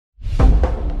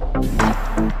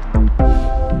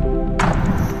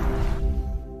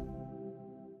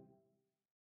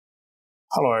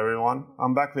Hello everyone,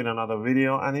 I'm back with another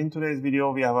video, and in today's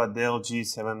video we have a DELL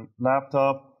G7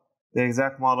 laptop. The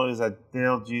exact model is a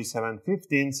DELL G7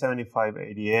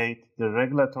 157588. The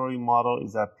regulatory model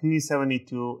is a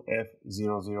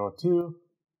P72F002.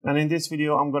 And in this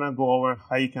video I'm going to go over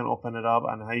how you can open it up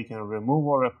and how you can remove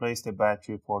or replace the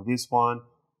battery for this one.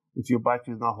 If your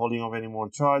battery is not holding up any more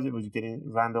charge, it was getting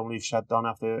randomly shut down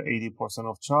after 80%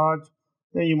 of charge,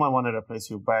 then you might want to replace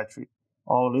your battery.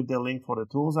 I'll leave the link for the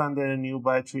tools and the new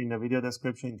battery in the video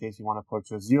description in case you want to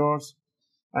purchase yours.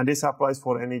 And this applies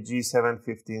for any G7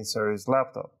 15 series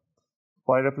laptop.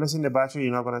 By replacing the battery,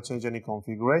 you're not going to change any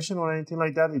configuration or anything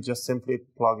like that. You just simply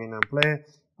plug in and play.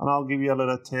 And I'll give you a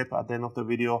little tip at the end of the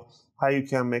video how you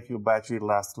can make your battery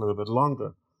last a little bit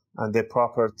longer and the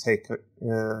proper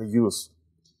use.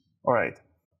 All right.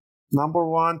 Number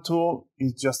one tool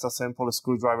is just a simple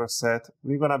screwdriver set.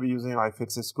 We're going to be using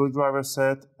UFIXTEK screwdriver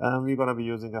set, and we're going to be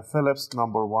using a Phillips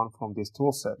 #1 from this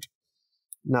tool set.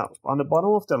 Now, on the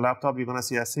bottom of the laptop, you're going to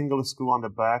see a single screw on the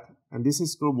back, and this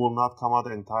screw will not come out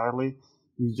entirely.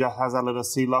 It just has a little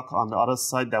C-lock on the other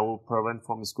side that will prevent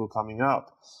from the screw coming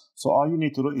out. So all you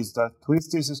need to do is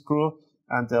twist this screw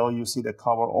until you see the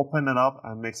cover open it up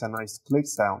and makes a nice click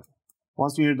sound.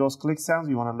 Once you hear those click sounds,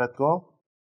 you want to let go.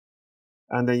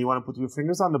 And then you want to put your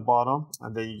fingers on the bottom,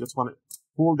 and then you just want to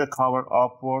pull the cover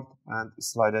upward and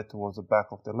slide it towards the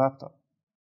back of the laptop.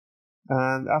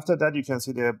 And after that, you can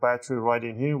see the battery right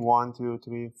in here. 1, 2,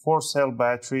 3, 4 cell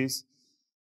batteries.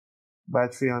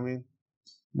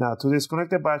 Now, to disconnect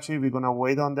the battery, we're going to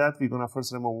wait on that. We're going to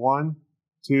first remove 1,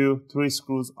 2, 3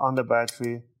 screws on the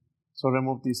battery. So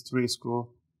remove these 3 screws.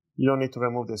 You don't need to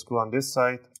remove the screw on this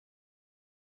side.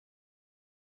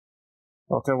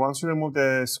 Okay, once you remove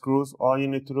the screws, all you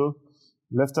need to do,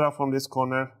 lift it up from this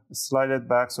corner, slide it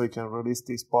back so you can release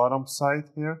this bottom side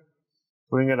here.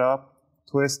 Bring it up,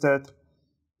 twist it.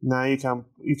 Now you can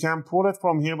pull it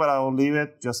from here, but I will leave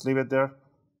it, just leave it there.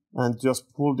 And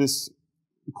just pull this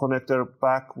connector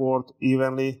backward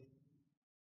evenly,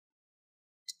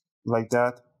 like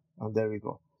that. And there we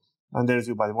go. And there's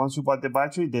your battery. Once you buy the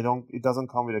battery, it doesn't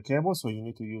come with a cable, so you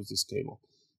need to use this cable.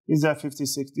 This is a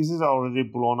 56. This is already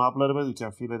blown up a little bit. You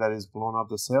can feel it that it's blown up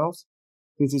the cells.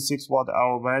 56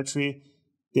 watt-hour battery.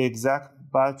 The exact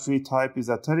battery type is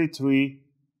a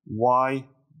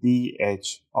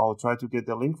 33YDH. I'll try to get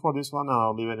the link for this one and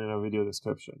I'll leave it in the video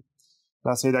description.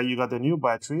 Let's say that you got the new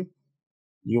battery.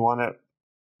 You want to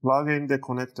plug in the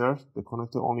connector. The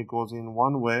connector only goes in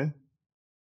one way.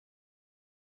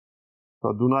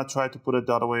 So do not try to put it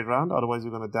the other way around, otherwise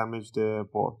you're going to damage the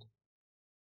board.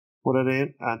 Put it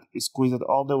in and squeeze it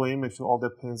all the way in, make sure all the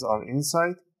pins are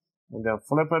inside, and then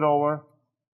flip it over,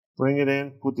 bring it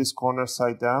in, put this corner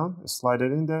side down, slide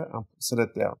it in there and set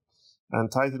it down. And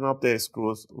tighten up the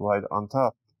screws right on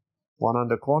top. 1 on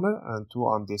the corner and 2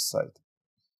 on this side.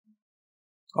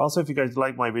 Also, if you guys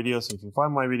like my videos, if you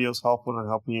find my videos helpful and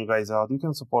helping you guys out, you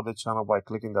can support the channel by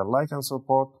clicking the like and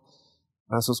support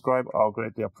and subscribe. I'll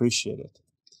greatly appreciate it.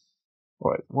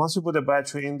 Alright, once you put the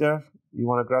battery in there, you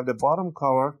want to grab the bottom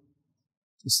cover,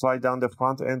 slide down the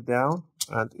front end down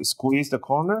and squeeze the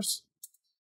corners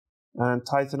and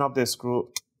tighten up the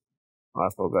screw. I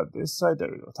forgot this side. There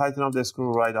we go. Tighten up the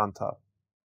screw right on top.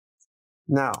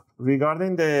 Now,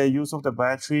 regarding the use of the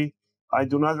battery, I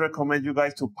do not recommend you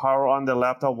guys to power on the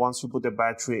laptop once you put the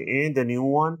battery in, the new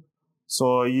one.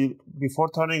 So before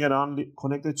turning it on,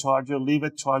 connect the charger, leave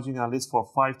it charging at least for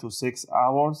 5 to 6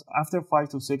 hours. After 5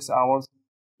 to 6 hours,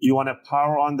 you want to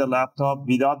power on the laptop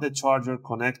without the charger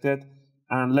connected.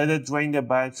 And let it drain the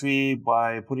battery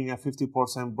by putting a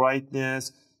 50%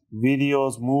 brightness,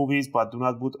 videos, movies, but do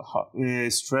not put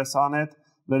stress on it.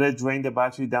 Let it drain the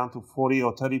battery down to 40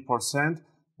 or 30%.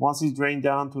 Once it's drained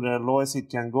down to the lowest it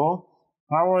can go,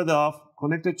 power it off,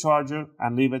 connect the charger,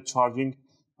 and leave it charging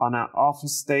on an off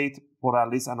state for at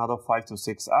least another 5 to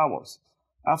 6 hours.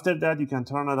 After that, you can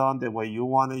turn it on the way you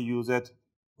want to use it,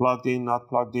 plugged in, not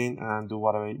plugged in, and do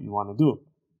whatever you want to do.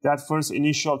 That first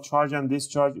initial charge and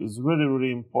discharge is really,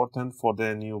 really important for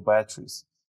the new batteries.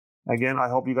 Again, I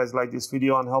hope you guys like this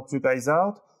video and helped you guys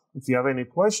out. If you have any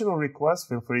question or requests,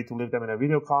 feel free to leave them in a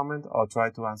video comment. I'll try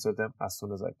to answer them as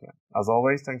soon as I can. As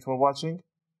always, thanks for watching,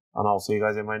 and I'll see you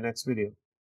guys in my next video.